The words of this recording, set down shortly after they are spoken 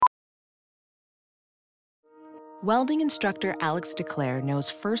Welding instructor Alex DeClaire knows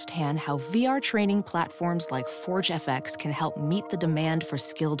firsthand how VR training platforms like ForgeFX can help meet the demand for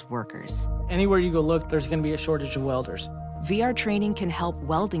skilled workers. Anywhere you go look, there's going to be a shortage of welders. VR training can help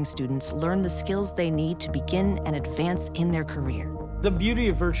welding students learn the skills they need to begin and advance in their career. The beauty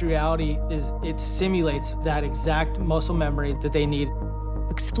of virtual reality is it simulates that exact muscle memory that they need.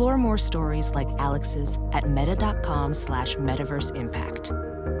 Explore more stories like Alex's at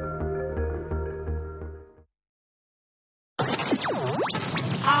meta.com/metaverseimpact.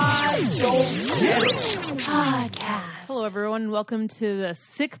 Podcast. Hello, everyone. Welcome to the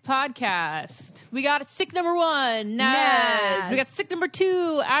Sick Podcast. We got sick number 1, Naz. We got sick number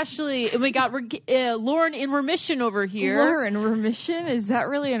 2, Ashley. And we got Lauren in remission over here. Lauren, remission? Is that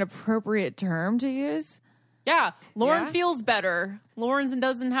really an appropriate term to use? Yeah. Lauren feels better. Lauren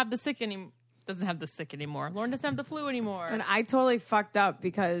doesn't have the sick anymore. Lauren doesn't have the flu anymore. And I totally fucked up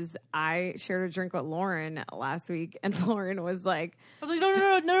because I shared a drink with Lauren last week, and Lauren was like, I was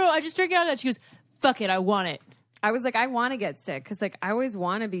like, no, I just drank out of that. She goes, fuck it, I want it. I was like, I want to get sick because, like, I always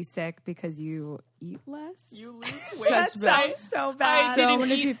want to be sick because you eat less. You lose weight. That sounds so bad. I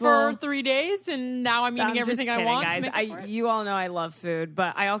didn't eat for 3 days, and now I'm eating everything I want. Guys. To make You all know I love food,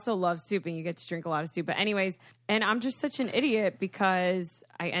 but I also love soup, and you get to drink a lot of soup. But anyways, and I'm just such an idiot because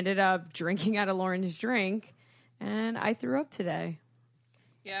I ended up drinking out of Lauren's drink, and I threw up today.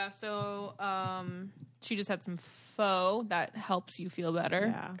 Yeah, so she just had some pho that helps you feel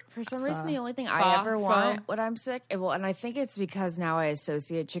better. Yeah. For some reason, the only thing I ever want when I'm sick, and I think it's because now I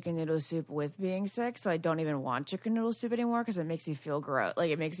associate chicken noodle soup with being sick, so I don't even want chicken noodle soup anymore because it makes me feel gross. Like,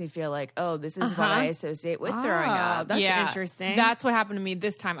 it makes me feel like, oh, this is what I associate with throwing up. That's interesting. That's what happened to me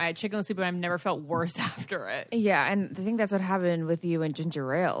this time. I had chicken noodle soup, and I've never felt worse after it. Yeah, and I think that's what happened with you and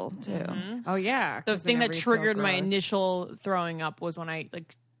ginger ale, too. Mm-hmm. Oh, yeah. The thing that triggered my initial throwing up was when I,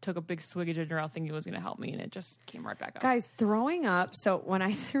 took a big swig of ginger ale thinking it was going to help me, and it just came right back up. Guys, throwing up. So when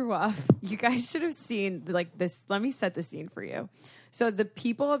I threw up, you guys should have seen this. Let me set the scene for you. So the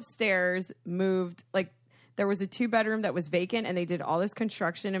people upstairs moved, there was a 2-bedroom that was vacant, and they did all this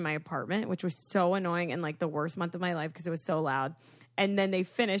construction in my apartment, which was so annoying and the worst month of my life because it was so loud. And then they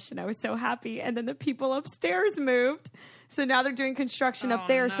finished, and I was so happy. And then the people upstairs moved. So now they're doing construction up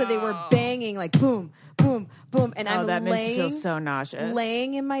there. No. So they were banging boom, boom, boom. And that makes you feel so nauseous.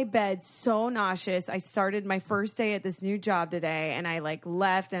 Laying in my bed, so nauseous. I started my first day at this new job today, and I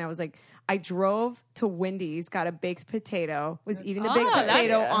left, and I was I drove to Wendy's, got a baked potato, was eating the baked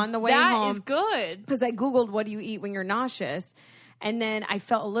potato on the way home. That is good. Because I Googled, what do you eat when you're nauseous? And then I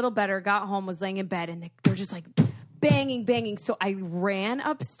felt a little better, got home, was laying in bed, and they're just banging. So I ran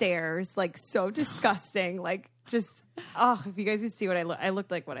upstairs, so disgusting, if you guys could see what I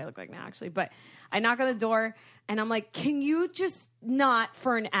looked like now, actually. But I knock on the door, and I'm like, can you just not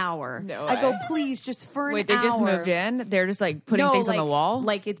for an hour? No I go, way. please, just for an hour. Wait, they just moved in? They're just putting things on the wall?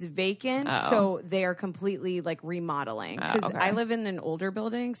 It's vacant, so they are completely remodeling. Because I live in an older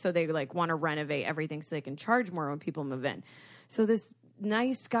building, so they want to renovate everything so they can charge more when people move in. So this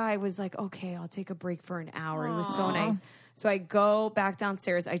nice guy was like, okay, I'll take a break for an hour. He was so nice. So I go back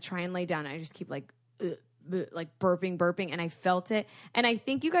downstairs. I try and lay down. And I just keep burping. And I felt it. And I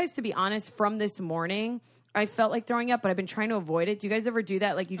think you guys, to be honest, from this morning, I felt like throwing up, but I've been trying to avoid it. Do you guys ever do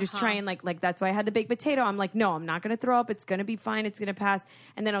that? You just try and that's why I had the baked potato. I'm like, no, I'm not going to throw up. It's going to be fine. It's going to pass.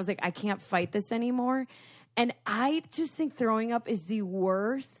 And then I was like, I can't fight this anymore. And I just think throwing up is the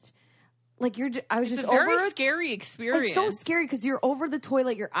worst. It's a very scary experience. It's so scary because you're over the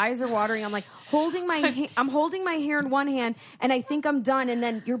toilet, your eyes are watering. I'm holding my I'm holding my hair in one hand, and I think I'm done, and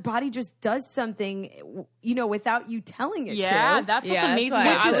then your body just does something, without you telling it. Yeah, that's what's amazing.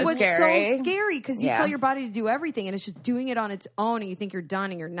 Which is what's so scary because you tell your body to do everything, and it's just doing it on its own, and you think you're done,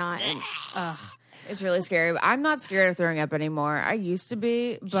 and you're not. And it's really scary. I'm not scared of throwing up anymore. I used to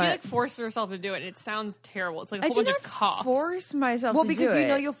be, but she forced herself to do it, and it sounds terrible. It's a whole I bunch do of cough. Force myself to do it. Well,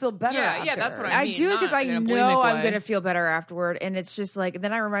 because you'll feel better after. Yeah, that's what I mean. I do it because I know I'm going to feel better afterward, and it's just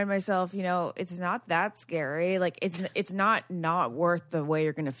then I remind myself, it's not that scary. It's not worth the way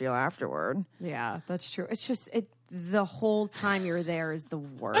you're going to feel afterward. Yeah, that's true. It's just the whole time you're there is the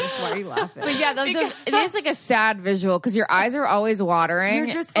worst. Why are you laughing? But yeah, it is a sad visual because your eyes are always watering. You're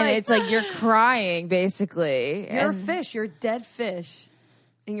just and it's you're crying basically. You're a fish. You're a dead fish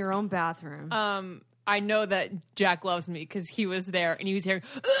in your own bathroom. I know that Jack loves me because he was there and he was hearing.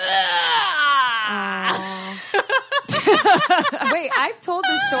 Wait, I've told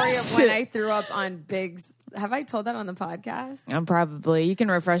the story of when I threw up on Big's. Have I told that on the podcast? Probably. You can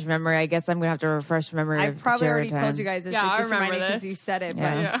refresh memory. I guess I'm going to have to refresh memory. I probably already told you guys this. Yeah, I just remember reminded this because you said it.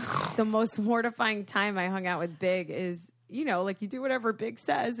 Yeah. But the most mortifying time I hung out with Big is you know, like you do whatever Big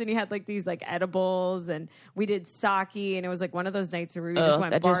says. And he had like these like edibles and we did sake. And it was like one of those nights where we just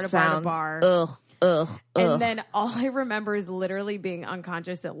went bar to bar. And then all I remember is literally being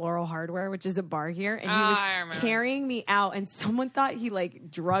unconscious at Laurel Hardware, which is a bar here. And he was carrying me out and someone thought he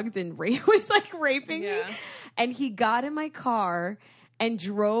like drugged and was like raping me. And he got in my car and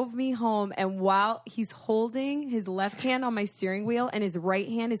drove me home. And while he's holding his left hand on my steering wheel and his right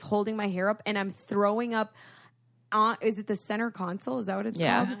hand is holding my hair up and I'm throwing up on, is it the center console? Is that what it's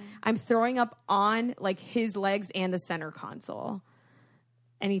called? I'm throwing up on like his legs and the center console.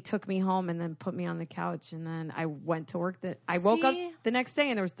 And he took me home and then put me on the couch. And then I went to work. I woke up the next day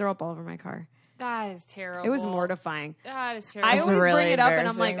and there was throw up all over my car. That is terrible. It was mortifying. That is terrible. I always really bring it up and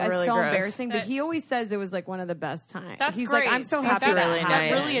I'm like, it's really so gross. embarrassing. But he always says it was like one of the best times. He's great. Like, I'm so happy that's that really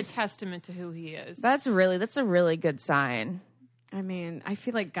happened. That's really a testament to who he is. That's a really good sign. I mean, I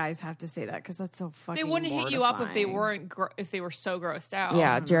feel like guys have to say that because that's so fucking They wouldn't hit you up if they weren't if they were so grossed out.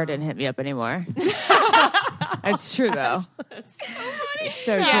 Yeah, Jared didn't hit me up anymore. It's true though. That's so funny. It's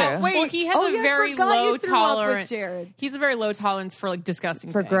so yeah. true. Wait, well, he has a I very forgot low you threw up with tolerance. Jared. He's a very low tolerance for like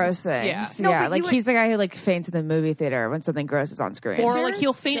disgusting For things. gross things. Yeah. No, Yeah, but like you he's the guy who like faints in the movie theater when something gross is on screen. Or Jared's like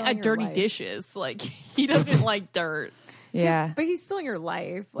he'll faint still in at your dirty life. dishes. Like he doesn't like dirt. Yeah. But he's still in your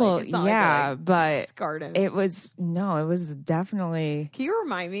life. Like, Well, it's not yeah, like but scarred him. it was definitely. Can you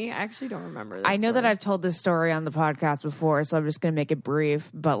remind me? I actually don't remember this. I know that story. I've told this story on the podcast before, so I'm just going to make it brief.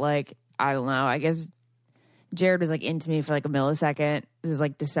 But like, I don't know. I guess Jared was like into me for like a millisecond. This is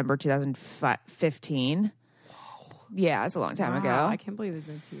like December 2015. Yeah, it's a long time ago. I can't believe it's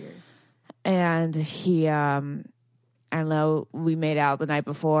in 2 years. And he, I don't know, we made out the night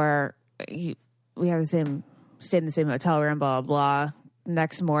before. We had stayed in the same hotel room, blah, blah, blah.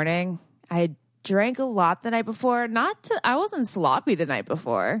 Next morning, I had drank a lot the night before. I wasn't sloppy the night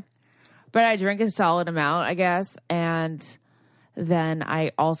before, but I drank a solid amount, I guess. And then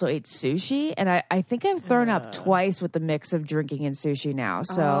I also ate sushi. And I think I've thrown up twice with the mix of drinking and sushi now.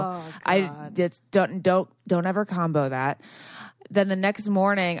 So don't ever combo that. Then the next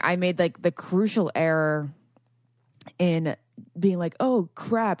morning, I made like the crucial error in being like, oh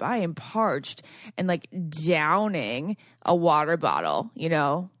crap, I am parched, and like downing a water bottle, you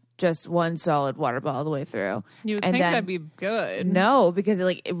know, just one solid water bottle the way through. You would And think then- that'd be good. No, because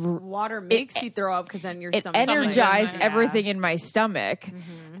Water makes you throw up because then your it stomach energized Yeah. everything in my stomach.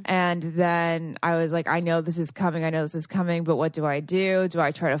 And then I was like, I know this is coming, but what do I do? Do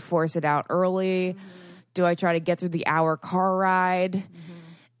I try to force it out early? Do I try to get through the hour car ride?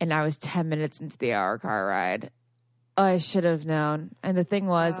 And I was 10 minutes into the hour car ride. I should have known. And the thing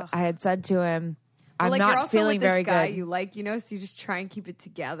was, I had said to him, I'm you're not also feeling with this very guy good. You like, you know, so you just try and keep it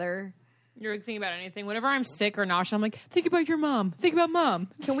together. You're thinking about anything. Whenever I'm sick or nauseous, I'm like, think about your mom. Think about mom.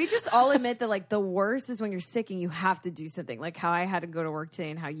 Can we just all admit that like the worst is when you're sick and you have to do something, like how I had to go to work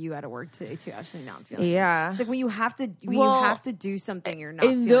today and how you had to work today too. Actually, not feeling. Yeah. It's like when you have to do something, you're not.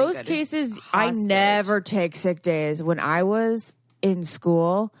 In feeling those good. It's cases, I hostage. never take sick days. When I was in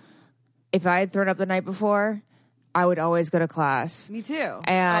school, if I had thrown up the night before, I would always go to class. Me too.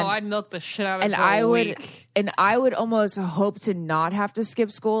 And I'd milk the shit out of it and for I a would week. I would almost hope to not have to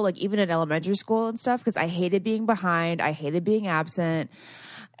skip school, like even in elementary school and stuff, because I hated being behind. I hated being absent.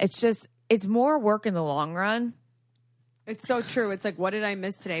 It's more work in the long run. It's so true. It's like, what did I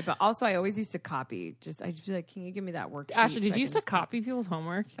miss today? But also, I always used to copy. I'd just be like, can you give me that worksheet? Ashley, so did I you used can to copy people's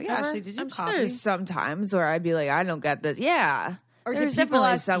homework? Yeah, ever? Ashley, did you I'm sure copy? there's some times where I'd be like, I don't get this. Yeah. Or there's did people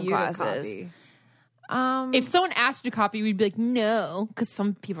definitely ask some you to classes. copy? If someone asked you to copy, we'd be like, no, because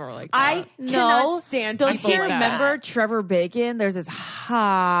some people are like, that. I cannot stand Don't people you like remember that. Trevor Bacon? There's this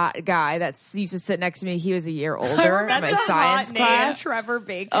hot guy that used to sit next to me. He was a year older in That's my a science hot name, class. Trevor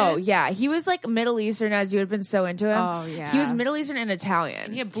Bacon. Oh yeah, he was like Middle Eastern, as you had been so into him. Oh, yeah. he was Middle Eastern and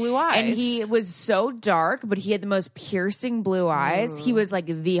Italian. he had blue eyes. And he was so dark, but he had the most piercing blue eyes. He was like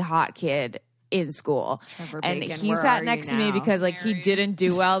the hot kid in school. Trevor And Bacon, he where sat are next you to me now? because like he Married. didn't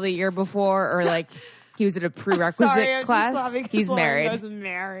do well the year before, or like he was in a prerequisite Sorry, I'm class. just laughing 'cause He's Lauren married. goes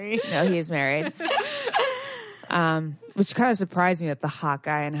married. No, he is married. Which kind of surprised me that the hot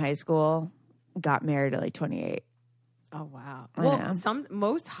guy in high school got married at like 28. Oh wow! I Well, know.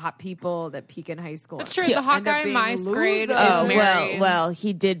 most hot people that peak in high school. That's true. The hot end up guy in being my grade is losers. Oh married. well,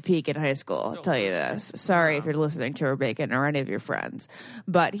 he did peak in high school. I'll tell you this. Sorry if you're listening to Bacon or any of your friends,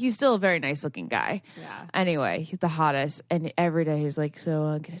 but he's still a very nice looking guy. Yeah. Anyway, he's the hottest, and every day he's like,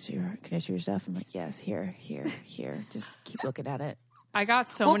 "So, can I see your stuff?" I'm like, "Yes, here. Just keep looking at it." I got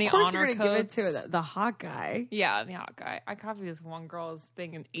so Well, many of course, honor you're gonna codes. give it to the hot guy. Yeah, the hot guy. I copied this one girl's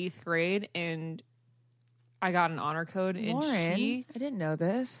thing in 8th grade, and I got an honor code. And Lauren, she, I didn't know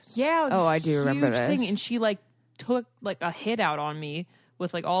this. yeah, it was Oh, this I do remember huge this. thing, and she like took like a hit out on me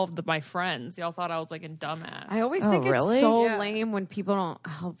with like all of my friends. Y'all thought I was like a dumbass. I always think it's so lame when people don't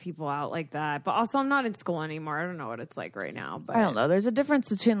help people out like that. But also, I'm not in school anymore. I don't know what it's like right now. But I don't know. There's a difference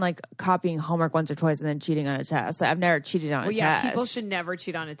between like copying homework once or twice and then cheating on a test. Like, I've never cheated on a test. People should never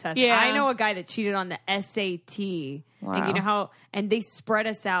cheat on a test. Yeah. I know a guy that cheated on the SAT. Wow. And you know how? And they spread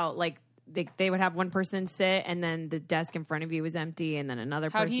us out like. They would have one person sit, and then the desk in front of you was empty, and then another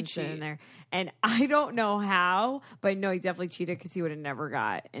person sitting there. And I don't know how, but I know he definitely cheated because he would have never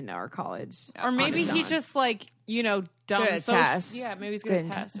got into our college. Or maybe he just like, dumb. Good at tests. Yeah, maybe he's good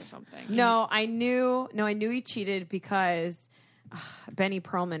at tests or something. No, I knew he cheated because Benny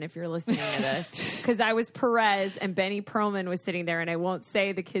Perlman, if you're listening to this, because I was Perez and Benny Perlman was sitting there, and I won't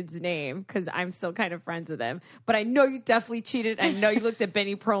say the kid's name because I'm still kind of friends with him. But I know you definitely cheated. I know you looked at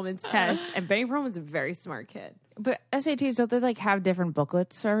Benny Perlman's test, and Benny Perlman's a very smart kid. But SATs, don't they like have different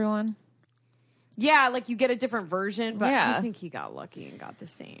booklets for everyone? Yeah, like you get a different version, but Yeah. I think he got lucky and got the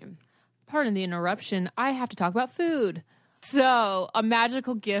same. Pardon the interruption. I have to talk about food. So a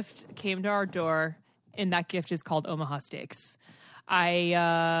magical gift came to our door, and that gift is called Omaha Steaks.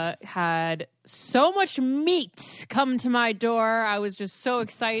 I had so much meat come to my door. I was just so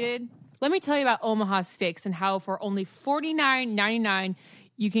excited. Let me tell you about Omaha Steaks and how for only $49.99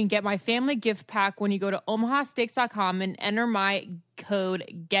 you can get my family gift pack when you go to omahasteaks.com and enter my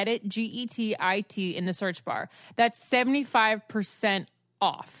code GETIT, GETIT, in the search bar. That's 75%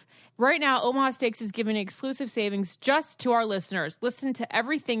 off. Right now, Omaha Steaks is giving exclusive savings just to our listeners. Listen to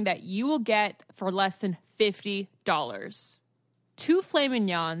everything that you will get for less than $50. 2 filet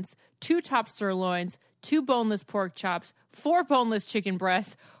mignons, 2 top sirloins, 2 boneless pork chops, 4 boneless chicken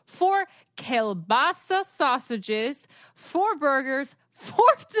breasts, 4 kielbasa sausages, 4 burgers,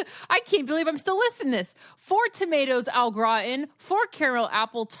 I can't believe I'm still listening to this. 4 tomatoes au gratin, 4 caramel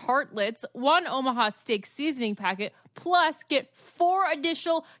apple tartlets, 1 Omaha Steak seasoning packet, plus get 4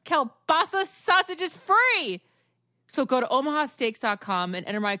 additional kielbasa sausages free. So go to omahasteaks.com and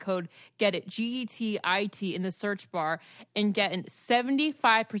enter my code GETIT, GETIT, in the search bar and get a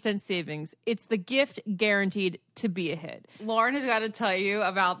 75% savings. It's the gift guaranteed to be a hit. Lauren has got to tell you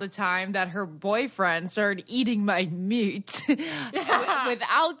about the time that her boyfriend started eating my meat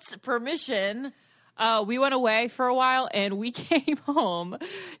without permission. We went away for a while, and we came home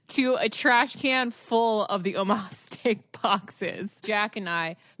to a trash can full of the Omaha Steak boxes. Jack and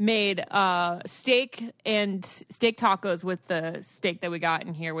I made steak tacos with the steak that we got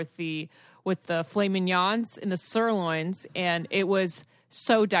in here with the filet mignons and the sirloins, and it was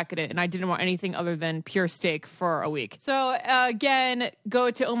so decadent, and I didn't want anything other than pure steak for a week. So again,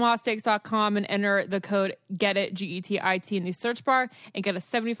 go to omahasteaks.com and enter the code GETIT, GETIT, in the search bar and get a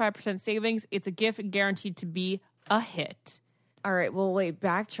 75% savings. It's a gift guaranteed to be a hit. All right, well, wait,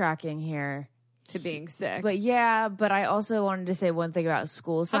 backtracking here. To being sick. But I also wanted to say one thing about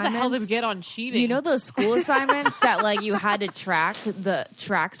school assignments. How the hell did we get on cheating? You know those school assignments that like you had to track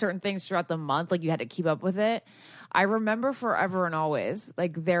certain things throughout the month, like you had to keep up with it? I remember forever and always,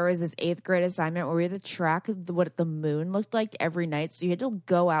 like there was this 8th grade assignment where we had to track what the moon looked like every night. So you had to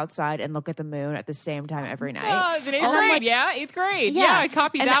go outside and look at the moon at the same time every night. Oh, in 8th grade, like, yeah, 8th grade. Yeah, I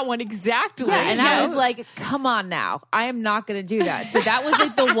copied that one exactly. Yeah, and I was like, come on now. I am not going to do that. So that was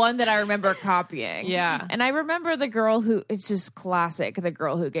like the one that I remember copying. Yeah. And I remember the girl who, it's just classic, the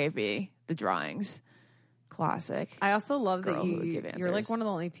girl who gave me the drawings. Classic. I also love that Girl who would give you're answers. like one of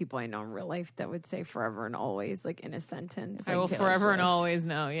the only people I know in real life that would say forever and always like in a sentence. I will forever and always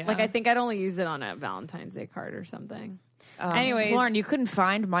know, yeah. Like I think I'd only use it on a Valentine's Day card or something. Anyways, Lauren, you couldn't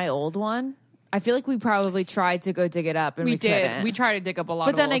find my old one? I feel like we probably tried to go dig it up and we did. couldn't. We tried to dig up a lot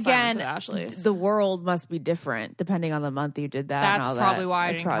But of then old assignments again, at Ashley's. the world must be different depending on the month you did that. and That's all probably that. why I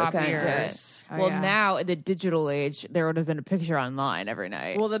That's didn't probably copy couldn't do yours. it. Oh, Well, yeah. now in the digital age, there would have been a picture online every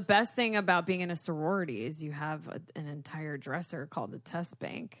night. well, the best thing about being in a sorority is you have an entire dresser called the test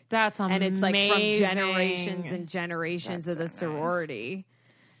bank. That's amazing. And it's like from generations and generations of the sorority.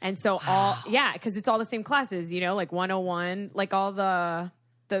 And so because it's all the same classes, like 101, like all the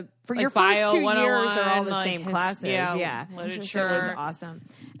for Like your bio, first 2 years are all 101, the like same classes. yeah, So literature. it was awesome.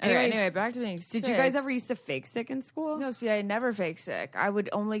 anyway, back to being sick. Did you guys ever used to fake sick in school? No, see, I never fake sick. I would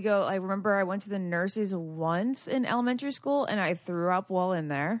only go. I remember I went to the nurses once in elementary school, and I threw up while in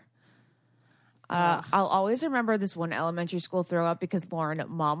there. I'll always remember this one elementary school throw up because Lauren,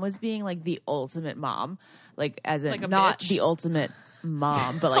 mom was being like the ultimate mom, like as in Like a not bitch? the ultimate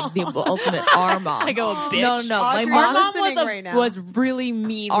mom, but like the ultimate our mom. I go, bitch. No, my Audrey's mom. listening right now. was really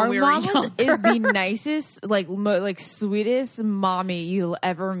mean Our when we were mom young. is the nicest, like sweetest mommy you'll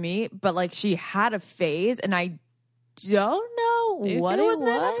ever meet. But like she had a phase, and I don't know what it was.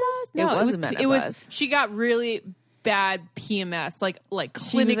 No, it wasn't menopause. It was. She got really bad PMS, like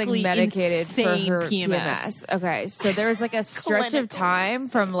she was like clinically medicated for insane her PMS. Okay, so there was like a stretch of time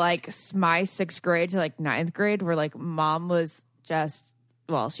from like my 6th grade to like 9th grade where like mom was just,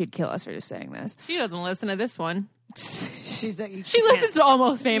 well, she'd kill us for just saying this. She doesn't listen to this one. She listens to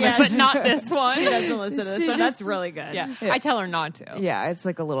Almost Famous, but not this one. She doesn't listen to this one. That's really good. Yeah. I tell her not to. Yeah, it's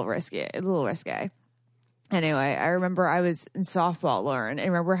like a little risky. Anyway, I remember I was in softball, Lauren, and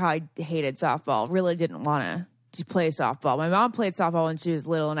remember how I hated softball. Really didn't want to play softball. My mom played softball when she was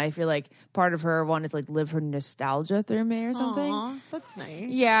little, and I feel like part of her wanted to like live her nostalgia through me or something. Aww, that's nice.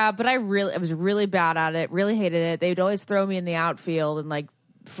 Yeah, but I was really bad at it. Really hated it. They would always throw me in the outfield, and like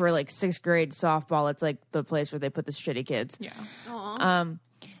for like 6th grade softball, it's like the place where they put the shitty kids. Yeah. Aww.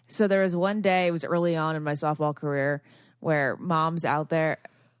 So there was one day, it was early on in my softball career, where mom's out there.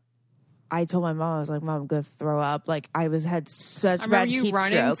 I told my mom, I was like, Mom, I'm going to throw up. Like, had such bad heat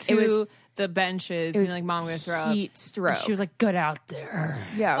stroke. It was the benches, being like, Mom, I'm going to throw up. Heat stroke. And she was like, get out there.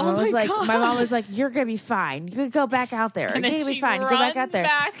 Yeah. My mom was like, you're going to be fine. You can go back out there. And you're then going to be she fine. You go back out there.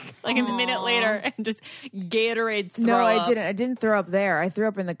 back like a minute later and just Gatorade throw No, up. I didn't. I didn't throw up there. I threw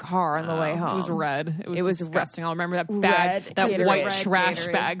up in the car on the way home. It was red. It was disgusting. I'll remember that bag, red that Gatorade. white Red trash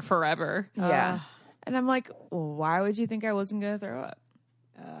Gatorade. bag forever. Yeah. And I'm like, why would you think I wasn't going to throw up?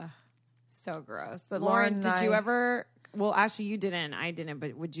 So gross. But Lauren, Lauren, did you ever? Well, actually, you didn't. I didn't.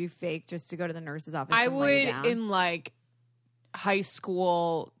 But would you fake just to go to the nurse's office? I and lay would down? in like high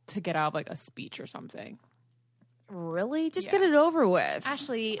school to get out of like a speech or something. Really? Just Yeah. get it over with.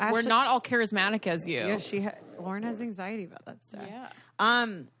 Ashley, we're Ashley- not all charismatic as you. Yeah, Lauren has anxiety about that stuff.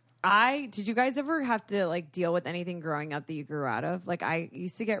 Yeah. Did you guys ever have to like deal with anything growing up that you grew out of? Like I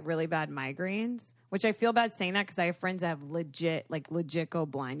used to get really bad migraines, which I feel bad saying that because I have friends that have legit go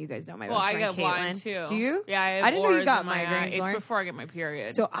blind. You guys know my Well, best I friend get Caitlin. blind too. Do you? Yeah, I didn't know you got migraines. It's Lauren. before I get my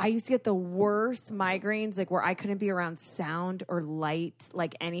period. So I used to get the worst migraines, like where I couldn't be around sound or light,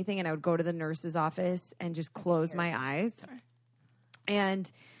 like anything, and I would go to the nurse's office and just close my eyes. Sorry. And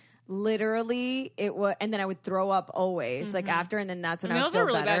literally, it was, and then I would throw up always, like after, and then that's when I would those feel are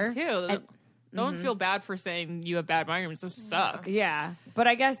really better. bad too. Don't feel bad for saying you have bad migraines. Those suck. Yeah, but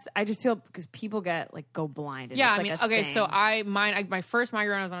I guess I just feel because people go blind. And Yeah, it's I like mean, a okay, thing. so my first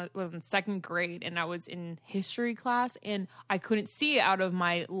migraine was in 2nd grade, and I was in history class, and I couldn't see out of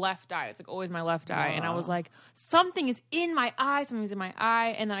my left eye. It's like always my left eye, and I was like, something is in my eye, something's in my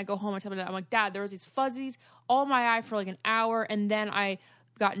eye, and then I go home and tell my dad, I'm like, Dad, there was these fuzzies all my eye for like an hour, and then I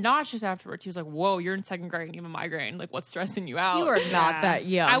got nauseous afterwards. He was like, whoa, you're in 2nd grade and you have a migraine. Like, what's stressing you out? You are not that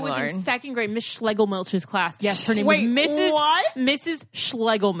young, I was Lauren. in 2nd grade, Miss Schlegelmilch's class. Yes, her name Wait, was Mrs. what? Mrs.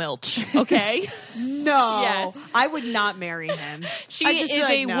 Schlegelmilch. Okay? no, Yes. I would not marry him. She I'd just is be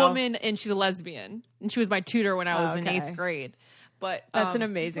like, a no. woman, and she's a lesbian. And she was my tutor when I was in Okay. 8th grade. But That's an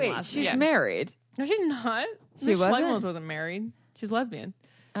amazing. Wait, lesson. she's Yeah. married. No, she's not. She Miss wasn't? Schlegelmilch wasn't married. She's lesbian.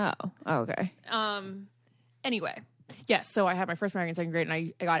 Oh, okay. Anyway, yes. So I had my first migraine in 2nd grade, and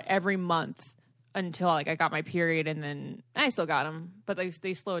I got it every month until like I got my period, and then I still got them, but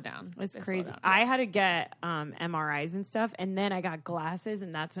they slowed down. It's They slowed crazy. down. I had to get MRIs and stuff, and then I got glasses,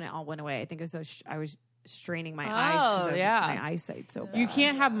 and that's when it all went away. I think it was I was straining my eyes because yeah. my eyesight's so bad. You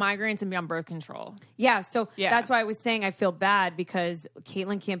can't have migraines and be on birth control. Yeah, so Yeah. that's why I was saying I feel bad because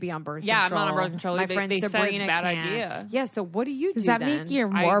Caitlin can't be on birth Yeah, I'm control. not on birth control. My They- friend they said it's a Sabrina bad can't. idea. Yeah, so what do you Does do that then? make you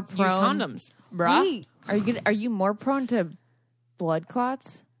I more use prone? condoms, bruh. Wait, Are you more prone to blood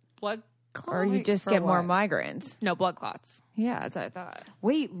clots, Blood or you just for get more what? migraines? No, blood clots. Yeah, that's what I thought.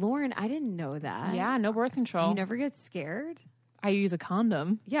 wait, Lauren, I didn't know that. Yeah, no birth control. You never get scared? I use a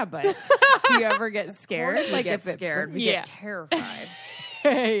condom. Yeah, but do you ever get scared? Like if it- scared, we Yeah. get terrified.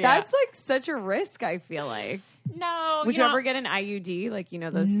 Yeah. That's like such a risk, I feel like. no. Would you ever get an IUD? Like, you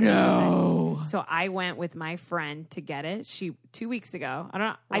know, those things? No. So I went with my friend to get it. 2 weeks ago.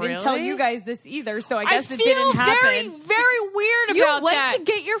 I didn't tell Really? you guys this either, so I I guess feel it didn't happen. very, very weird You about went that. to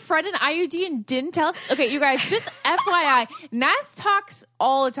get your friend an IUD and didn't tell us? Okay, you guys, just FYI, Nas talks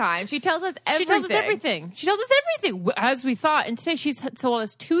all the time. She tells us everything. She tells us everything. She tells us everything, as we thought. And today she's told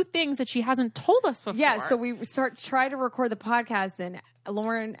us 2 things that she hasn't told us before. Yeah, so we try to record the podcast, and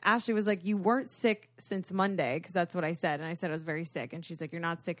Ashley was like, you weren't sick since Monday, because that's what I said. And I said I was very sick. And she's like, you're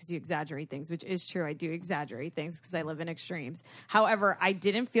not sick because you exaggerate things, which is true. I do exaggerate things because I live in extremes. However, I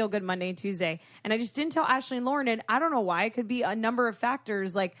didn't feel good Monday and Tuesday. And I just didn't tell Ashley and Lauren. And I don't know why. It could be a number of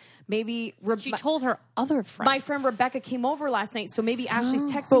factors, like maybe She told her other friend. my friend Rebecca came over last night, so maybe Ashley's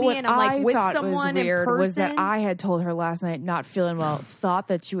texting me and I'm like with someone in person. Was that I had told her last night not feeling well, thought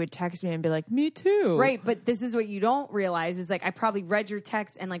that she would text me and be like, me too. Right, but this is what you don't realize is like I probably read your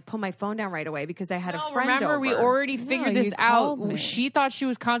text and like put my phone down right away because I had a friend remember, over. we already figured this out. Me. She thought she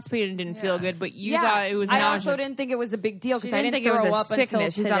was constipated and didn't feel good, but you thought it was I nausea. also didn't think it was a big deal because I didn't think throw it was a up sickness. until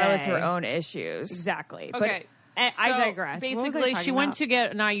She today. thought it was her own issues. Exactly. Okay. But I So, digress. What was I Basically, talking she went about? to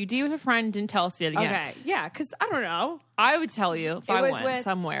get an IUD with a friend, didn't tell us it again. Okay, yeah, because I don't know. I would tell you if I was went with-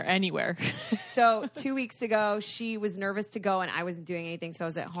 somewhere, anywhere. So 2 weeks ago, she was nervous to go, and I wasn't doing anything, so I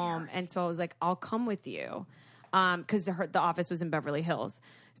was at home, and so I was like, "I'll come with you," because the office was in Beverly Hills.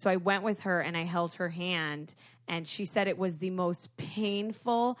 So I went with her, and I held her hand, and she said it was the most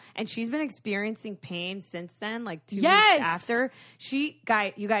painful, and she's been experiencing pain since then, like 2 weeks after.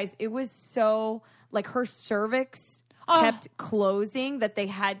 You guys, it was so like her cervix kept closing that they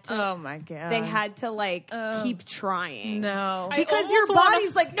had to. Oh my God. They had to keep trying. No. Because your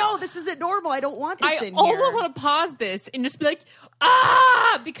body's like, no, this isn't normal. I don't want this in here. I almost want to pause this and just be like,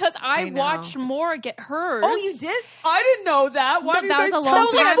 because I know. watched Maura get hers. Oh, you did? I didn't know that. Why No, did that you was guys a long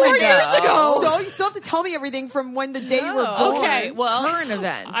tell me time 4 ago. years ago? So you still have to tell me everything from when the day you were born. Okay, well, current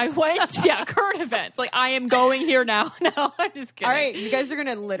events. I went, current events. Like, I am going here now. No, I'm just kidding. All right, you guys are going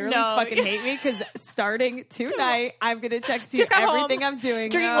to literally fucking hate me because starting tonight, I'm going to text you Just got everything home, I'm doing.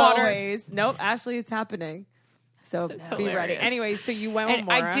 drink water. Always. Nope, Ashley, it's happening. So be ready. hilarious. Anyway, so you went with And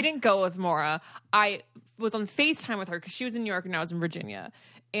Maura. I didn't go with Maura. I was on FaceTime with her because she was in New York and I was in Virginia.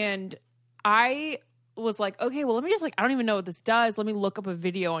 And I was like, okay, well, let me just I don't even know what this does. Let me look up a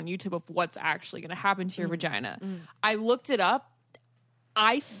video on YouTube of what's actually going to happen to your vagina. I looked it up.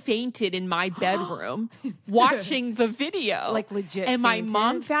 I fainted in my bedroom watching the video. Like, legit And my fainted?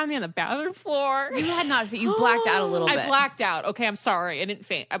 mom found me on the bathroom floor. You had not. You blacked out a little bit. I blacked out. Okay, I'm sorry. I didn't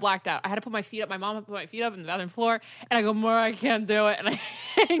faint. I blacked out. I had to put my feet up. My mom had to put my feet up in the bathroom floor. And I go, Maura, I can't do it. And I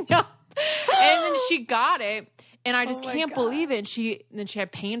hang up. And then she got it. And I just can't believe it. And then she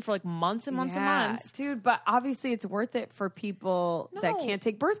had pain for months and months and months. Dude, but obviously it's worth it for people that No. can't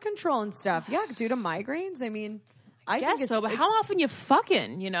take birth control and stuff. Yeah, due to migraines. I mean, I think Guess it's, so, but how often you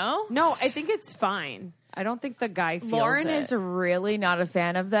fucking, No, I think it's fine. I don't think the guy feels Lauren it. is really not a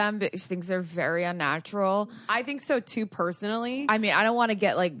fan of them, but she thinks they're very unnatural. I think so too, personally. I mean, I don't want to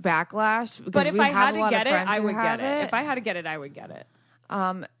get backlash. Because but if we I have had a to lot get of it, friends I who would have get it. If I had to get it, I would get it.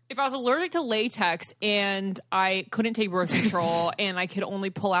 If I was allergic to latex and I couldn't take birth control and I could only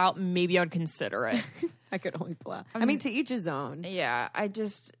pull out, maybe I would consider it. I could only pull out. I mean, to each his own. Yeah, I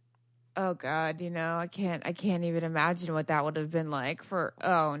just, oh God, I can't even imagine what that would have been like for,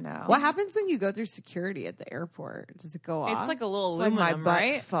 oh no. What happens when you go through security at the airport? Does it go off? It's like a little It's like aluminum, my butt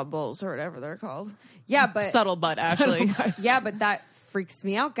right? fumbles or whatever they're called. yeah, but Subtle butt, actually. yeah, but that freaks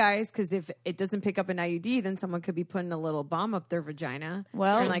me out, guys, because if it doesn't pick up an IUD, then someone could be putting a little bomb up their vagina.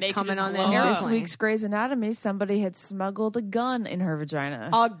 Well, and they could coming just on the blow up. airplane. This week's Grey's Anatomy, somebody had smuggled a gun in her vagina.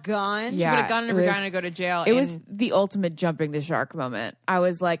 A gun? Yeah. Put a gun in her it was- vagina to go to jail. It was and the ultimate jumping the shark moment. I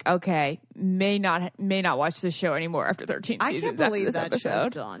was like, okay, may not watch this show anymore after 13 I seasons can't believe after that this show's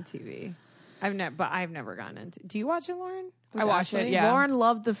episode. still on TV. I've never gotten into. Do you watch it, Lauren? I watched it, yeah. Lauren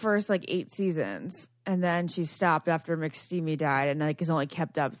loved the first 8 seasons, and then she stopped after McSteamy died, and has only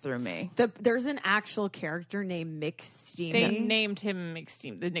kept up through me. There's an actual character named Mick Steamy. they named him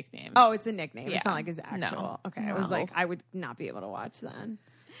McSteam, the nickname. Oh, it's a nickname. Yeah. It's not like his actual. No. Okay, I was No. like, I would not be able to watch then.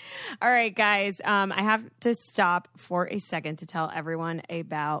 All right, guys. I have to stop for a second to tell everyone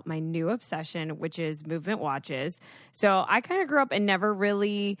about my new obsession, which is movement watches. So I kind of grew up and never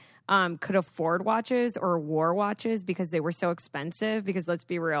really could afford watches or wore watches because they were so expensive. Because let's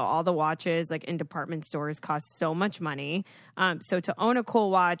be real, all the watches in department stores cost so much money. So to own a cool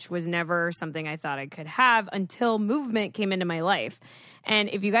watch was never something I thought I could have until movement came into my life. And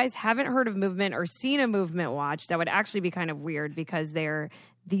if you guys haven't heard of Movement or seen a Movement watch, that would actually be kind of weird because they're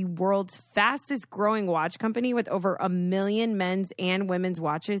the world's fastest growing watch company with over 1 million men's and women's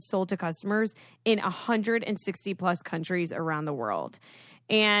watches sold to customers in 160 plus countries around the world.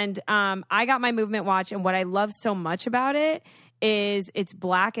 And I got my Movement watch, and what I love so much about it is it's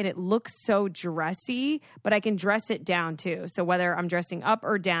black and it looks so dressy, but I can dress it down too. So whether I'm dressing up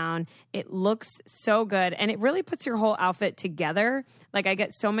or down, it looks so good. And it really puts your whole outfit together. I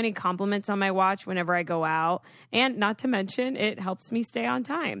get so many compliments on my watch whenever I go out. And not to mention, it helps me stay on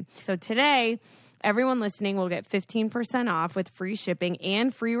time. So today, everyone listening will get 15% off with free shipping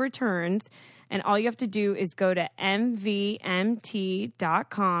and free returns. And all you have to do is go to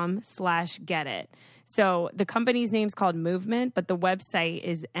mvmt.com/getit. So the company's name's called Movement, but the website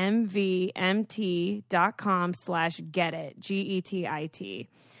is mvmt.com/getit, GETIT.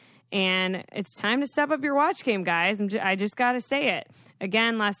 And it's time to step up your watch game, guys. I just got to say it.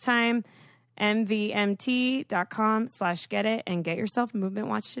 Again, last time, mvmt.com/get it and get yourself a movement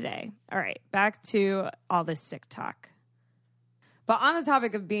watch today. All right, back to all this sick talk. But on the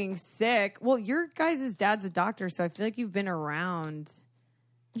topic of being sick, well, your guys' dad's a doctor, so I feel like you've been around.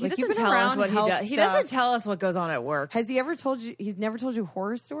 He doesn't tell us what he does. He doesn't tell us what goes on at work. Has he ever told you? He's never told you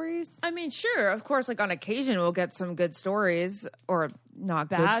horror stories? I mean, sure, of course. Like on occasion, we'll get some good stories or not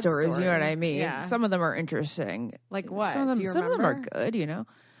good Bad stories. You know what I mean? Yeah. Some of them are interesting. Like what? Some of Do you them are remember? good. You know?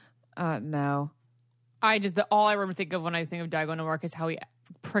 No. All I remember think of when I think of Dad going to work is how he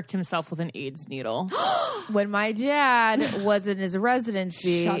pricked himself with an AIDS needle. When my dad was in his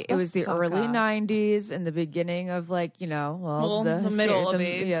residency, Shut it the was the fuck early up. 90s and the beginning of the middle of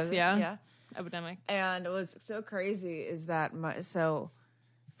AIDS, yeah. Epidemic. And what's so crazy is that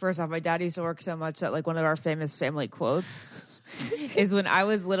first off, my dad used to work so much that like one of our famous family quotes is when I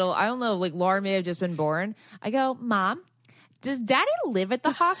was little, I don't know, like Laura may have just been born. I go, Mom, does Daddy live at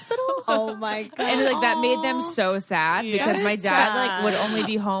the hospital? Oh my God. And like that made them so sad because That my is dad sad. like would only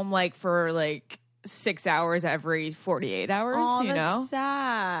be home like for like 6 hours every 48 hours, Oh, you know? that's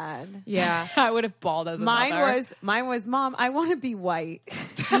sad. Yeah. I would have bawled as a mother. Mine was, Mom, I want to be white.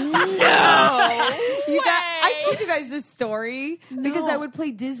 No I told you guys this story because I would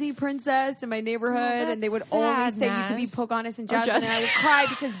play Disney Princess in my neighborhood, and they would only say you could be Pocahontas and Jasmine, and I would cry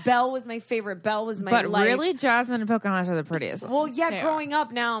because Belle was my favorite. Belle was my But life. really, Jasmine and Pocahontas are the prettiest. Well, yeah, Fair. growing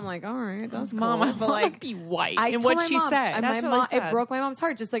up now, I'm like, all right, that's Mom, cool. I But want like, to be white. I And told what my she mom, said. and That's my really mom, it sad. broke my mom's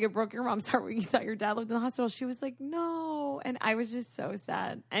heart, just like it broke your mom's heart when you thought your dad lived in the hospital. She was like, no, and I was just so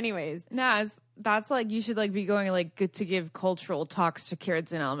sad. Anyways, Naz, that's like you should like be going like to give cultural talks to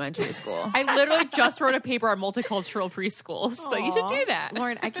kids in elementary school. I literally just wrote a paper on multicultural preschools, so you should do that.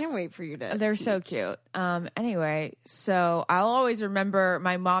 Lauren, I can't wait for you to. They're so teach. cute. Anyway, so I'll always remember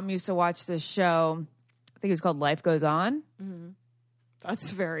my mom used to watch this show. I think it was called Life Goes On.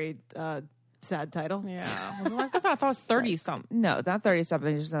 That's a very sad title. Yeah. I thought it was 30 something. No, not 30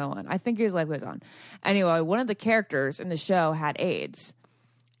 something, just another one. I think it was Life Goes On. Anyway, one of the characters in the show had AIDS.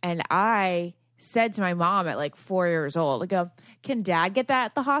 And I said to my mom at like 4 years old, I go, can Dad get that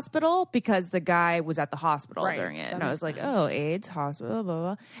at the hospital? Because the guy was at the hospital Right. during it. That And I was makes like, oh, AIDS, hospital, blah,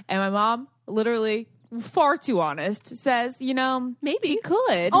 blah. And my mom, literally, far too honest, says, you know, Maybe. he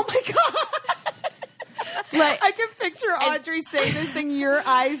could. Oh my God. Like, I can picture Audrey saying this and your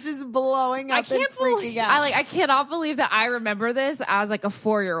eyes just blowing up can't and freaking believe- out. I cannot believe that I remember this as like a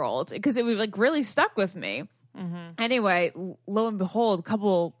 4-year-old because it was like really stuck with me. Anyway, lo and behold,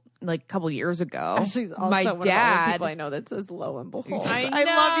 couple years ago, She's also my one of the only dad. people I know that says lo and behold. I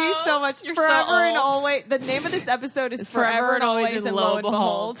love you so much. You're so Forever and old. always. The name of this episode is Forever and Always and Lo and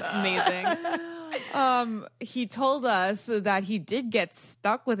Behold. Amazing. He told us that he did get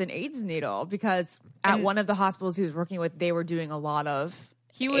stuck with an AIDS needle because at one of the hospitals he was working with, they were doing a lot of.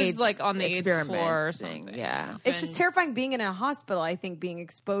 He was AIDS like on the 8th floor or experimenting. something. Yeah. It's just terrifying being in a hospital, I think, being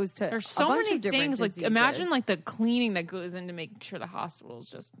exposed to There's a so bunch many of different things. Like diseases. imagine like the cleaning that goes into making sure the hospital is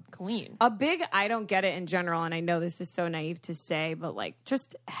just clean. A big, I don't get it in general, and I know this is so naive to say, but like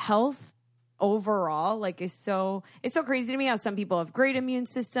just health overall, like it's so crazy to me how some people have great immune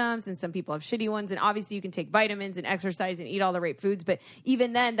systems and some people have shitty ones. And obviously you can take vitamins and exercise and eat all the right foods, but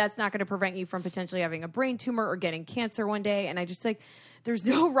even then that's not going to prevent you from potentially having a brain tumor or getting cancer one day. And I just like, there's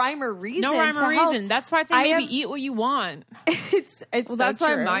no rhyme or reason. No rhyme to or help. reason. That's why I think I maybe have- eat what you want. It's Well, so that's true.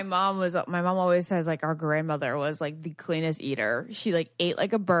 why my mom always says like our grandmother was like the cleanest eater. She like ate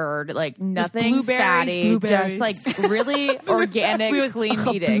like a bird, like nothing blueberries, fatty, blueberries. just like really organic, clean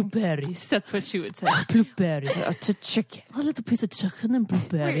eating. Blueberries. That's what she would say. Blueberries. To chicken. A little piece of chicken and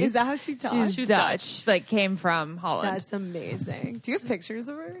blueberries. Wait, is that how she talks? She's Dutch. Like came from Holland. That's amazing. Do you have pictures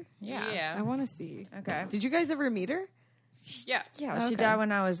of her? Yeah. I want to see. Okay. Did you guys ever meet her? Yeah. Yeah, she Okay. died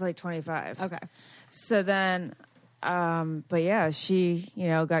when I was like 25. Okay. So then, but yeah, she,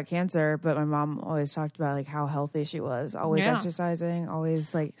 got cancer, but my mom always talked about like how healthy she was, always Yeah. exercising,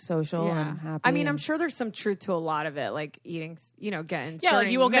 always like social and happy. I mean, I'm and- sure there's some truth to a lot of it, like eating, getting Yeah, like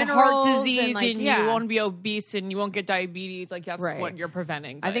certain you won't get heart minerals disease like, and you won't be obese and you won't get diabetes. Like that's Right. what you're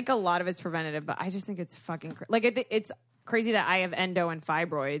preventing. I but- think a lot of it's preventative, but I just think it's fucking it's crazy that I have endo and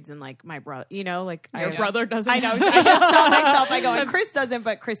fibroids and like my brother, like Your brother doesn't. I know. I just saw myself. I go, and Chris doesn't,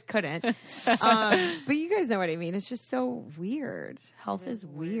 but Chris couldn't. But you guys know what I mean. It's just so weird. Health is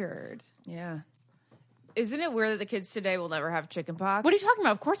weird. Yeah. Isn't it weird that the kids today will never have chicken pox? What are you talking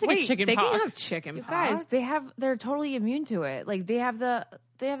about? Of course they get chicken they pox. can have chicken You pox. guys, they're totally immune to it. Like they have the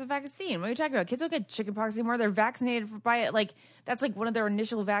they have the vaccine. What are you talking about? Kids don't get chickenpox anymore. They're vaccinated by it. Like, that's like one of their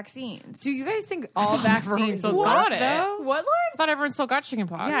initial vaccines. Do you guys think all vaccines still got it. What, Lauren? I thought everyone still got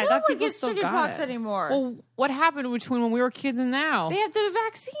chickenpox. Yeah, I No thought one people gets still got chickenpox it. anymore. Well, what happened between when we were kids and now? They had the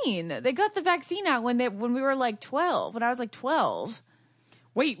vaccine. They got the vaccine out when we were like 12. When I was like 12.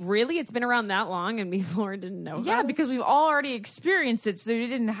 Wait, really? It's been around that long, and me and Lauren didn't know. Yeah, about it? because we've all already experienced it, so you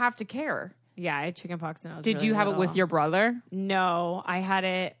didn't have to care. Yeah, I had chickenpox when I was. Did really you have it little. with your brother? No, I had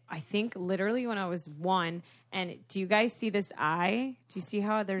it. I think literally when I was 1. And do you guys see this eye? Do you see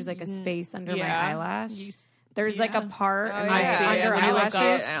how there's like a space under my eyelash? There's like a part in my see it. under When you look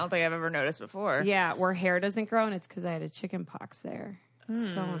eyelashes. up. I don't think I've ever noticed before. Yeah, where hair doesn't grow, and it's because I had a chickenpox there.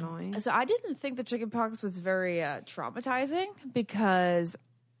 So annoying. So I didn't think the chickenpox was very traumatizing because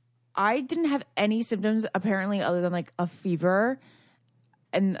I didn't have any symptoms apparently other than like a fever.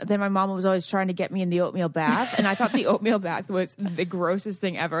 And then my mom was always trying to get me in the oatmeal bath. And I thought the oatmeal bath was the grossest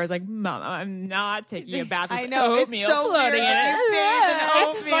thing ever. I was like, Mom, I'm not taking a bath with I know, it's oatmeal so floating weird. in it.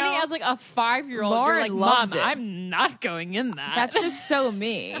 It's funny as like a 5-year-old. Lauren You're like, Mom, loved it. I'm not going in that. That's just so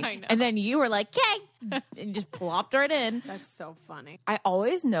me. I know. And then you were like, "Okay," and just plopped right in. That's so funny. I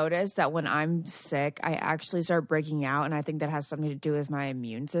always notice that when I'm sick, I actually start breaking out, and I think that has something to do with my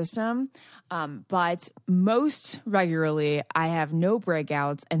immune system. But most regularly, I have no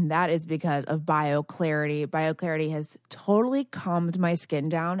breakouts, and that is because of BioClarity. BioClarity has totally calmed my skin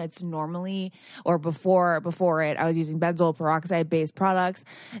down. It's normally, or before it, I was using benzoyl peroxide-based products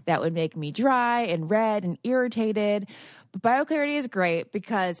that would make me dry and red and irritated. But BioClarity is great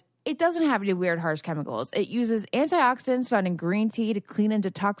because it doesn't have any weird, harsh chemicals. It uses antioxidants found in green tea to clean and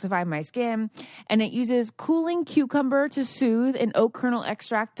detoxify my skin. And it uses cooling cucumber to soothe and oat kernel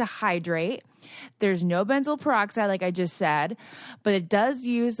extract to hydrate. There's no benzoyl peroxide, like I just said, but it does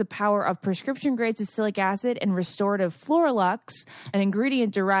use the power of prescription-grade salicylic acid and restorative Floralux, an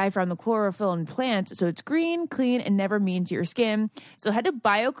ingredient derived from the chlorophyll in plants, so it's green, clean, and never mean to your skin. So head to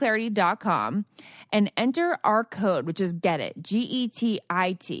bioclarity.com and enter our code, which is GETIT,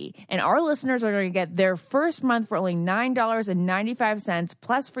 GETIT, and our listeners are going to get their first month for only $9.95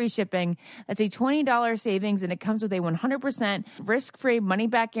 plus free shipping. That's a $20 savings, and it comes with a 100% risk-free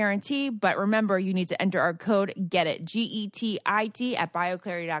money-back guarantee, but remember, you need to enter our code GETIT, GETIT, at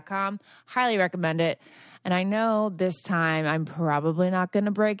bioclarity.com. Highly recommend it. And I know this time I'm probably not going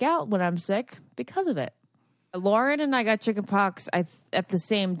to break out when I'm sick because of it. Lauren and I got chickenpox at the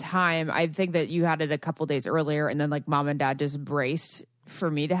same time. I think that you had it a couple days earlier, and then like mom and dad just braced for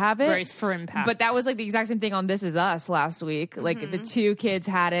me to have it. Brace for impact. But that was like the exact same thing on This Is Us last week. Like the two kids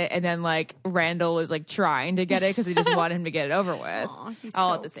had it, and then like Randall was like trying to get it because he just wanted him to get it over with. He's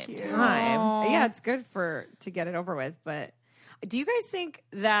all so at the same cute. time. Yeah, it's good to get it over with. But do you guys think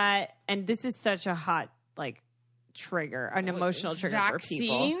that? And this is such a hot like trigger, an emotional trigger for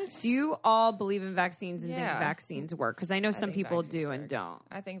people. Vaccines? Do you all believe in vaccines and think Yeah. vaccines work? Because I know some think people vaccines do and work. don't.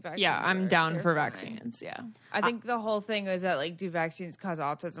 I think vaccines. yeah, I'm are- down they're for fine. vaccines. Yeah. I think the whole thing is that like, do vaccines cause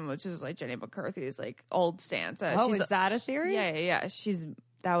autism, which is like Jenny McCarthy's like old stance. Oh, is that a theory? Yeah.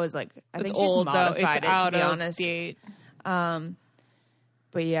 That was like I It's think old she's though. modified It's it, out to be of honest. date.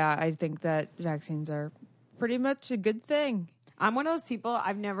 But yeah, I think that vaccines are pretty much a good thing. I'm one of those people,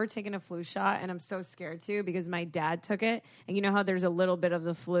 I've never taken a flu shot, and I'm so scared to because my dad took it, and you know how there's a little bit of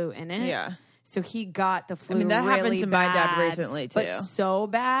the flu in it? Yeah. So he got the flu. I mean, that really happened to my dad bad, recently, too. But so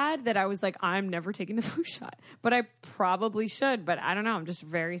bad that I was like, I'm never taking the flu shot. But I probably should, but I don't know. I'm just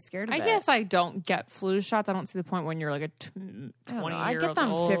very scared of I it. guess I don't get flu shots. I don't see the point when you're like a 20 I year get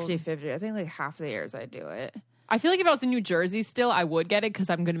them old. 50-50. I think like half the years I do it. I feel like if I was in New Jersey still, I would get it because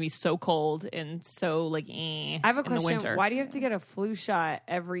I'm going to be so cold and so like I have a in the question. winter. Why do you have to get a flu shot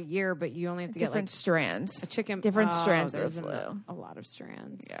every year, but you only have to Different get strands. like a chicken? Different Oh, strands of there's the flu. A lot of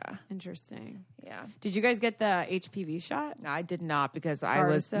strands. Yeah. Interesting. Yeah. Did you guys get the HPV shot? No, I did not because I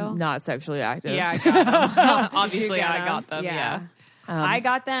was Gardasil? not sexually active. Yeah, I got them. Obviously, You I got them. Yeah. I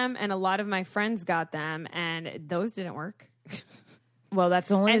got them, and a lot of my friends got them, and those didn't work. Well,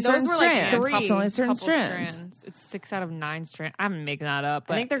 that's only And a certain those were, like, strand. three. That's only a certain Couple strand. It's 6 out of 9 strands. I'm making that up.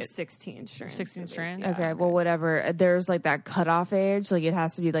 But I think there's 16 strands. 16 strands. Okay, well, whatever. There's like that cutoff age. Like it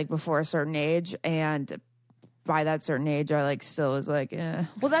has to be like before a certain age, and by that certain age, I like still was like, eh.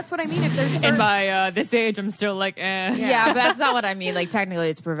 Well, that's what I mean. If there's And by this age, I'm still like, eh. Yeah, but that's not what I mean. Like technically,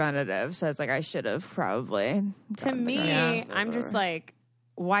 it's preventative, so it's like I should have probably. to me, Yeah. I'm just like,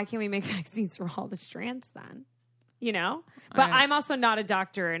 why can't we make vaccines for all the strands then? You know? But I'm also not a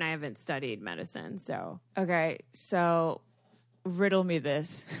doctor, and I haven't studied medicine, so. Okay, so riddle me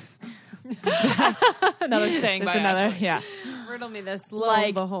this. Another saying by That's another, Ashley. yeah. Riddle me this, lo Like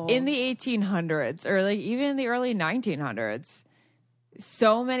and behold. in the 1800s, or like even in the early 1900s,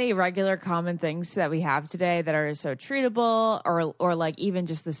 so many regular common things that we have today that are so treatable, or like even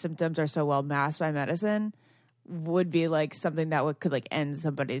just the symptoms are so well masked by medicine, would be like something that could like end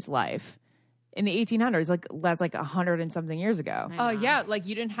somebody's life. In the 1800s, like that's like 100 and something years ago. Yeah, like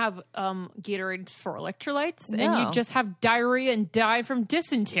you didn't have Gatorade for electrolytes, No. and you just have diarrhea and die from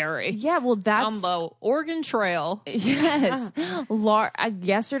dysentery. Yeah, well, that's on the Oregon Trail. Yes.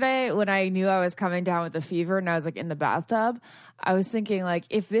 Yesterday, when I knew I was coming down with a fever and I was like in the bathtub, I was thinking like,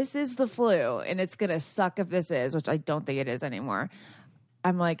 if this is the flu and it's gonna suck if this is, which I don't think it is anymore.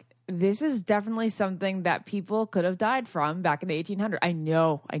 I'm like, this is definitely something that people could have died from back in the 1800s. I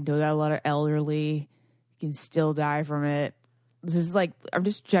know that a lot of elderly can still die from it. This is like, I'm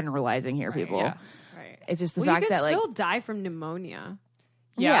just generalizing here, people. Yeah. Right. It's just the you fact can that like, still die from pneumonia.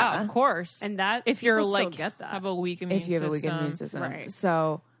 Yeah, of course. And that if you're people still like get that. have a weak immune if you have a weak immune system. Right.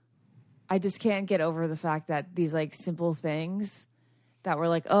 So I just can't get over the fact that these like simple things that were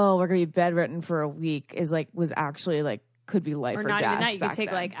like, oh, we're going to be bedridden for a week was actually like, could be life or not death. even that. You could back take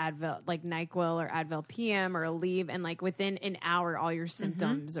then. like Advil, like NyQuil or Advil PM or Aleve, and like within an hour, all your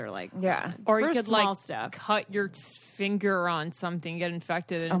symptoms are like Yeah. Or for you could small like stuff. cut your finger on something, get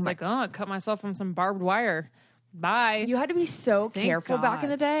infected, and it's my- like, oh, I cut myself on some barbed wire. Bye. You had to be so Thank careful back in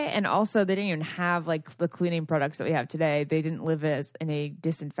God. the day, and also they didn't even have like the cleaning products that we have today. They didn't live as in a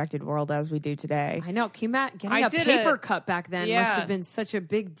disinfected world as we do today. I know. Can you imagine getting I a did paper a- cut back then? Yeah. Must have been such a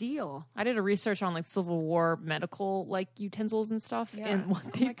big deal. I did a research on like Civil War medical like utensils and stuff, and what Oh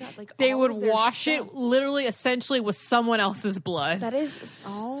they, my God, like, they all would of their wash stuff. it literally, essentially, with someone else's blood. That is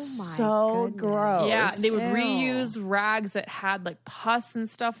Oh my so goodness. gross. Yeah, they would Ew. reuse rags that had like pus and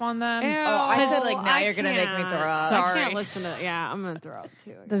stuff on them. Ew. I feel like now I you're gonna make me can't. throw up. I Sorry. can't listen to. Yeah, I'm gonna throw up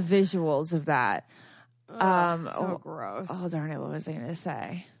too. The visuals of that. So gross. Oh darn it! What was I gonna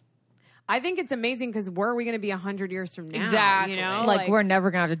say? I think it's amazing because where are we going to be 100 years from now? Exactly. You know, Like we're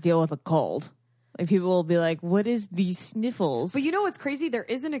never gonna have to deal with a cold. Like people will be like, "What is these sniffles?" But you know what's crazy? There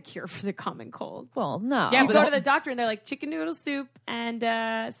isn't a cure for the common cold. well, no. Yeah, You but go the- to the doctor and they're like chicken noodle soup and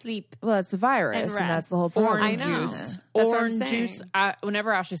sleep. well, it's a virus, And and, rest. that's the whole problem. Orange I know. juice. That's what I'm Orange saying. juice.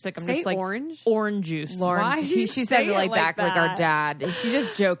 Whenever Ashley's sick, I'm Say just like orange? Orange juice. Lauren, Why do she you says say it like like that, like our that? dad. She's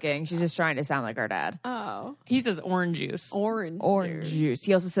just joking. She's just trying to sound like our dad. Oh, He says orange juice. Orange juice.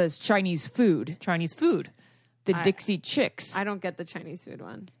 He also says Chinese food. Chinese food. The Dixie Chicks. I don't get the Chinese food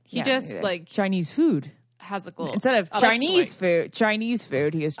one. He Yeah, just neither. like Chinese food. has like a little Instead of a Chinese slight-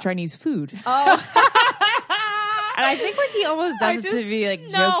 food, he has Chinese food. Oh, And I think like he almost does it to be like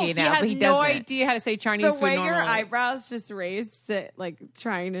No, jokey he now, has but he no doesn't. idea how to say Chinese the food way normally. your eyebrows just raised, it, like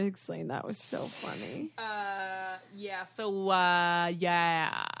trying to explain that was so funny. Yeah. So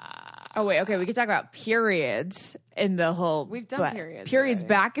yeah. Oh wait, okay, we could talk about periods in the whole. We've done but periods Periods already.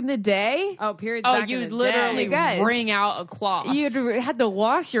 back in the day. Oh, periods. Oh, back you in the literally day. You guys- wring out a cloth. You had to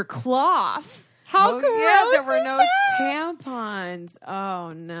wash your cloth. How Oh, gross yeah, there were is no that? tampons.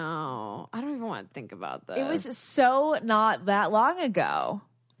 Oh no, I don't even want to think about this. It was so not that long ago.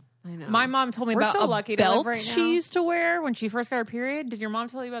 I know. My mom told me We're about so a lucky to live belt right now. she used to wear when she first got her period. Did your mom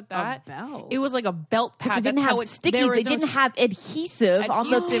tell you about that? belt? It was like a belt Because pad. they didn't That's have how it- stickies. there They was- didn't have adhesive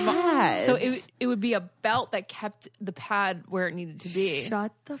on the adhesive on- pads. So it would be a belt that kept the pad where it needed to be.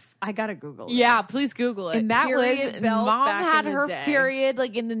 Shut the. I gotta Google. This. Yeah, please Google it. and that period was belt mom back had in the her day. period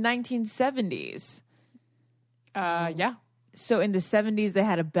like in the 1970s. Yeah. So in the 70s they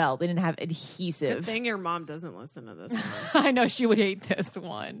had a belt. They didn't have Good adhesive. thing your mom doesn't listen to this one. I know she would hate this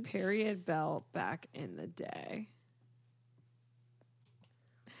one. Period belt back in the day.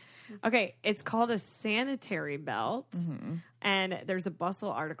 Okay, it's called a sanitary belt. And there's a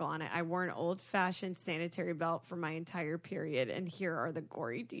Bustle article on it. I wore an old-fashioned sanitary belt for my entire period, and here are the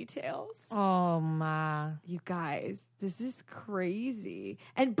gory details. Oh my. You guys, this is crazy.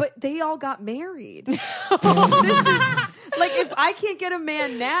 But they all got married. This is, like, if I can't get a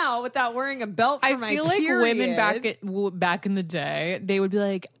man now without wearing a belt for I my feel like women period- back in the day, they would be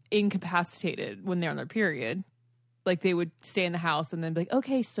like incapacitated when they're on their period. Like they would stay in the house and then be like,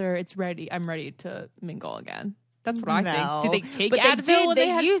 "Okay, sir, it's ready. I'm ready to mingle again." That's what I think. Did they take but Advil when They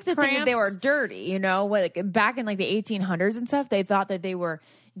had used to think that they were cramps? dirty, you know? Like back in like the 1800s and stuff, they thought that they were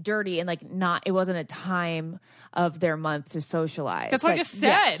dirty and like not. It wasn't a time of their month to socialize. That's what I Like, just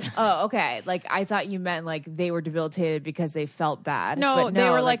said. Oh, okay. Like I thought you meant like they were debilitated because they felt bad. No, but they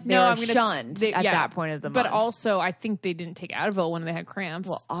were like, they "No, were I'm going to shunned at that point of the But month. also, I think they didn't take Advil when they had cramps.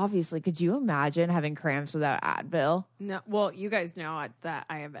 Well, obviously, could you imagine having cramps without Advil? No, well, you guys know that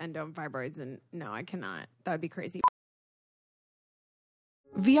I have endo and fibroids, and no, I cannot. That would be crazy.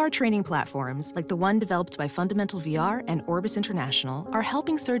 VR training platforms, like the one developed by Fundamental VR and Orbis International, are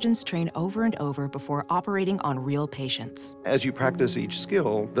helping surgeons train over and over before operating on real patients. As you practice each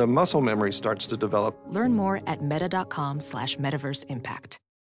skill, the muscle memory starts to develop. Learn more at meta.com/metaverseimpact.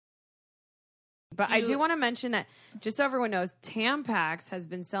 But I do want to mention that, just so everyone knows, Tampax has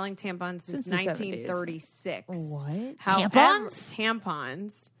been selling tampons since the 1936. What? However,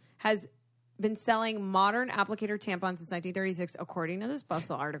 tampons has been selling modern applicator tampons since 1936, according to this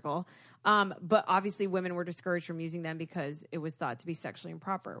Bustle article. But obviously, women were discouraged from using them because it was thought to be sexually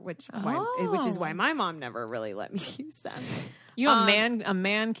improper, which is why my mom never really let me use them. A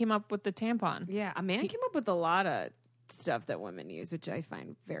man came up with the tampon. Yeah, a man came up with a lot of stuff that women use, which I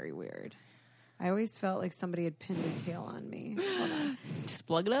find very weird. I always felt like somebody had pinned a tail on me. Hold on. Just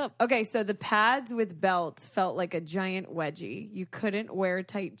plug it up. Okay, so the pads with belts felt like a giant wedgie. You couldn't wear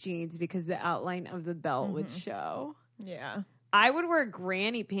tight jeans because the outline of the belt would show. Yeah. I would wear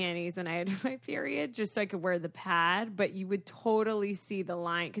granny panties when I had my period just so I could wear the pad, but you would totally see the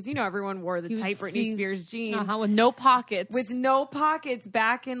line because, everyone wore the tight Britney Spears jeans. With no pockets. With no pockets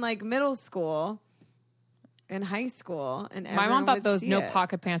back in like middle school. In high school, and my mom thought those no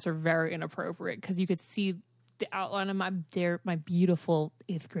pocket pants were very inappropriate because you could see the outline of my beautiful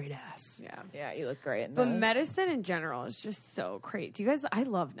 8th grade ass. Yeah, you look great in But those. medicine in general is just so great. Do you guys? I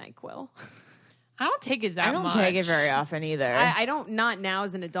love NyQuil. I don't take it that much. I don't take it very often either. I don't, not now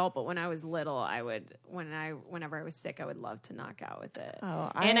as an adult, but when I was little, I would, whenever I was sick, I would love to knock out with it.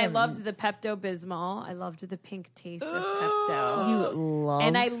 I loved the Pepto-Bismol. I loved the pink taste of Pepto. You love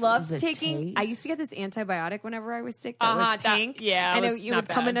And I loved the taking, taste? I used to get this antibiotic whenever I was sick that was pink. And it would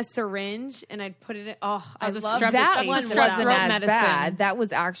come in a syringe and I'd put it in, I love that the one taste wasn't of as medicine. bad. That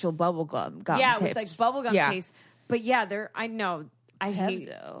was actual bubblegum. Yeah, it was like bubblegum Yeah. taste. But yeah, I know. I hate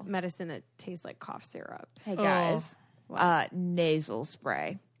Pepto. medicine that tastes like cough syrup. Hey guys, nasal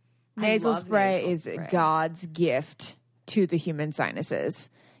spray. I Nasal love spray nasal is spray. God's gift to the human sinuses.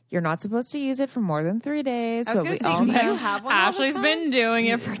 You're not supposed to use it for more than 3 days. I was but going we to say, all do know- you have one all the Ashley's time? been doing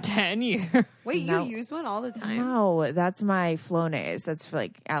it for 10 years. Wait, No. you use one all the time? No, that's my Flonase. That's for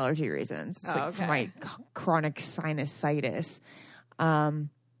like allergy reasons. It's like for okay. my chronic sinusitis.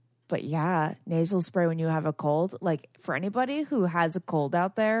 But yeah, nasal spray when you have a cold. Like for anybody who has a cold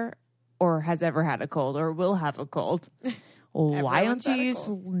out there or has ever had a cold or will have a cold, why don't Everyone's you had a use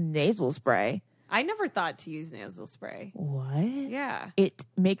cold. nasal spray? I never thought to use nasal spray. What? Yeah. It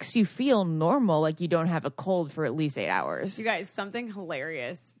makes you feel normal, like you don't have a cold for at least 8 hours. You guys, something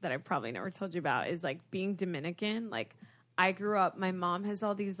hilarious that I probably never told you about is like being Dominican. Like I grew up, my mom has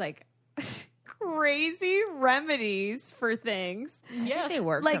all these like crazy remedies for things. Yes. They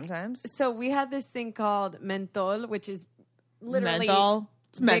work Like, sometimes. So we had this thing called menthol, which is literally Menthol.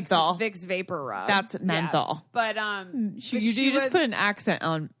 It's menthol. Vicks Vapor Rub. That's Yeah. menthol. But You she just would- put an accent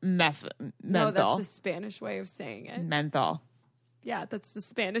on menthol. no, that's the Spanish way of saying it. Menthol. Yeah, that's the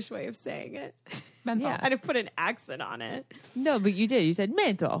Spanish way of saying it. Yeah. I didn't put an accent on it. No, but you did. You said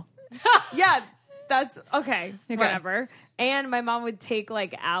menthol. Yeah, that's okay. Whatever. And my mom would take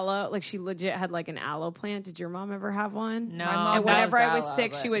like aloe, like she legit had like an aloe plant. Did your mom ever have one? No. My mom And whenever loves I was aloe,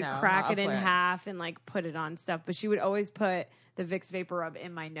 sick, but she would no, crack not it in a plant. half and like put it on stuff. But she would always put the Vicks Vapor Rub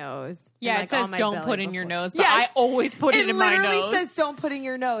in my nose. Yeah, and, it says on my don't belly put in your before. nose, but Yes! I always put it in my literally nose. says don't put in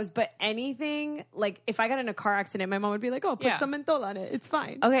your nose. But anything, like if I got in a car accident, my mom would be like, oh, put Yeah. some menthol on it. It's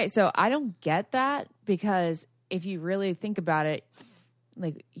fine. Okay, so I don't get that because if you really think about it,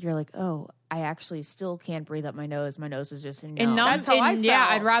 like you're like, oh, I actually still can't breathe up my nose. My nose is just numb. And numb, That's how I yeah,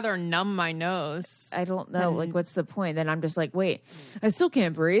 felt. I'd rather numb my nose. I don't know. Like, what's the point? Then I'm just like, wait, I still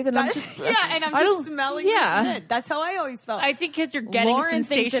can't breathe, and I'm just Yeah, and I'm I just don't- smelling yeah. this mint. That's how I always felt. I think because you're getting Lauren a thinks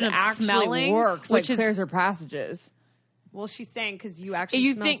sensation it of actually smelling, works, which like is clears her passages. well, she's saying because you actually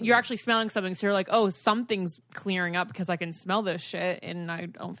you smell think something. you're actually smelling something, so you're like, oh, something's clearing up because I can smell this shit, and I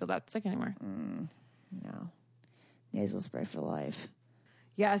don't feel that sick anymore. No, nasal spray for life.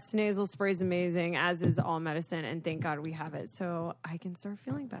 Yes, nasal spray is amazing, as is all medicine, and thank God we have it, so I can start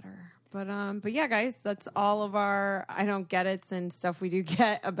feeling better. But yeah, guys, that's all of our I don't get it's and stuff we do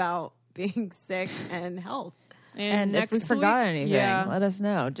get about being sick and health. And if we next forgot week- anything, yeah, let us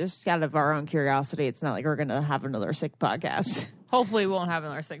know. Just out of our own curiosity. It's not like we're going to have another sick podcast. hopefully we won't have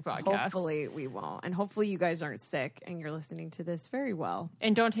another sick podcast. Hopefully we won't, and hopefully you guys aren't sick and you're listening to this very well.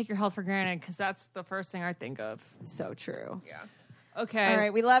 And don't take your health for granted because that's the first thing I think of. So true. Yeah. Okay. All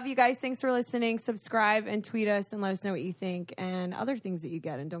right. We love you guys. Thanks for listening. Subscribe and tweet us and let us know what you think and other things that you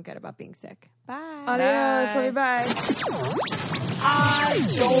get and don't get about being sick. Bye. Adios. Love you. Bye.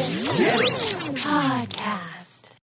 Podcast.